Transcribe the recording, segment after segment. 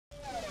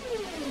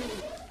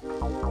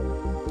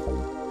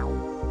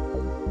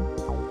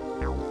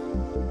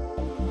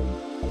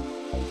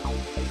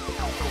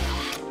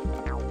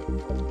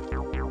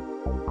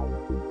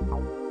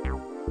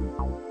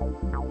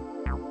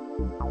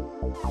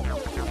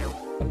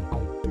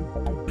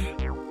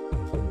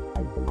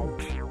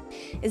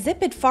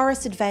Zipit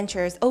Forest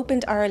Adventures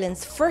opened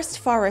Ireland's first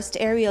forest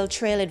aerial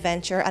trail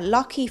adventure at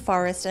Lough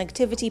Forest and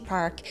Activity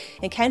Park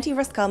in County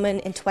Roscommon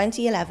in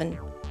 2011.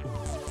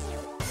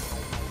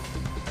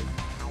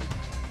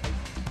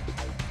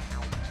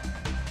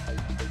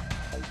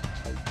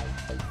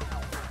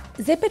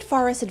 Zipit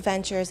Forest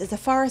Adventures is a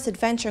forest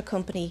adventure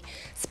company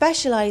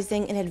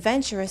specialising in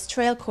adventurous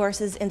trail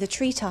courses in the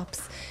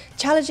treetops,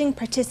 challenging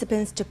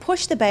participants to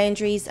push the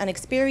boundaries and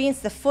experience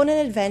the fun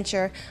and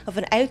adventure of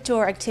an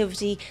outdoor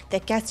activity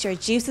that gets your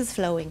juices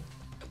flowing.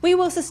 We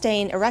will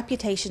sustain a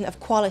reputation of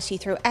quality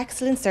through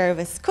excellent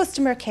service,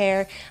 customer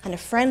care and a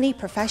friendly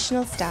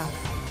professional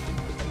staff.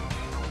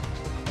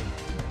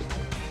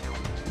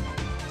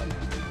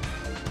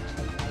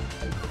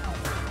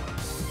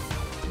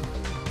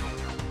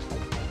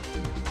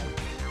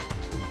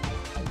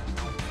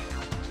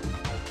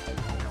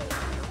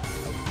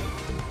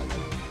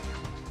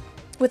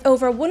 With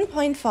over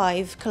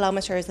 1.5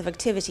 kilometres of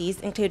activities,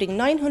 including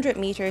 900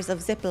 metres of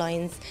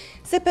ziplines,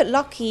 Zipit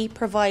Lough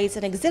provides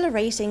an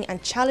exhilarating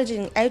and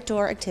challenging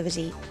outdoor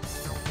activity.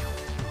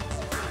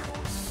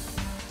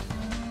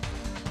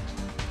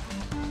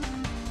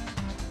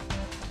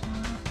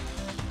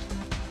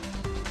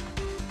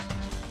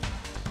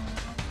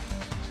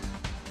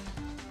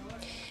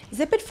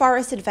 Zipit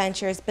Forest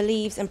Adventures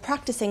believes in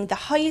practicing the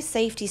highest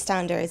safety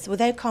standards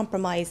without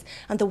compromise,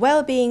 and the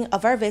well-being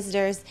of our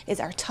visitors is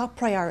our top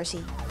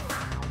priority.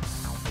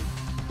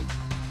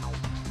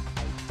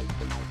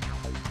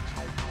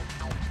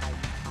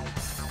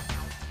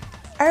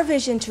 Our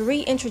vision to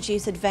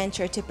reintroduce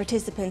adventure to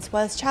participants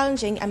whilst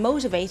challenging and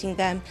motivating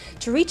them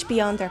to reach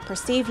beyond their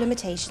perceived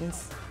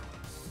limitations.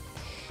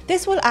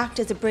 This will act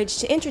as a bridge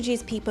to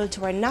introduce people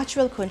to our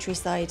natural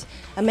countryside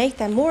and make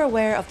them more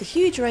aware of the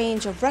huge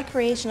range of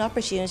recreational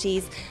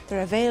opportunities that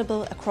are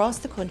available across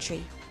the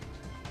country.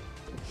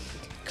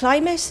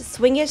 Climb it,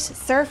 swing it,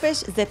 surf it,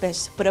 zip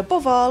it, but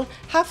above all,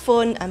 have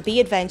fun and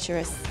be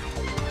adventurous.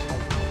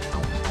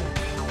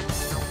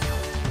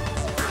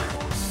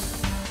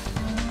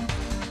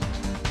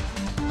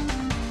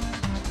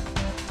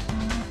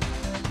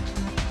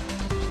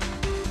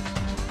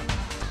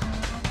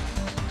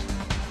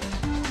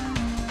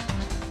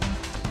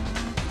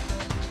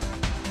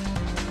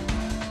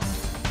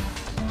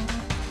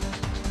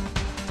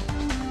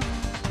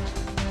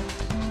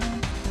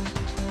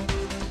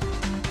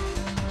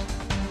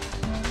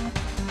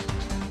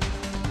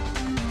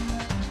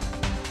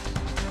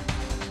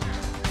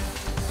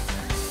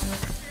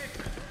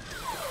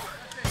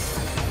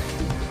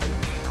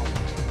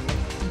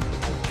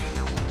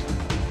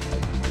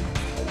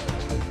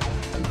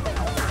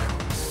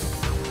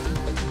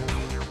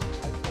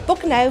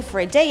 Book now for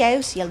a day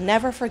out you'll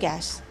never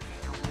forget.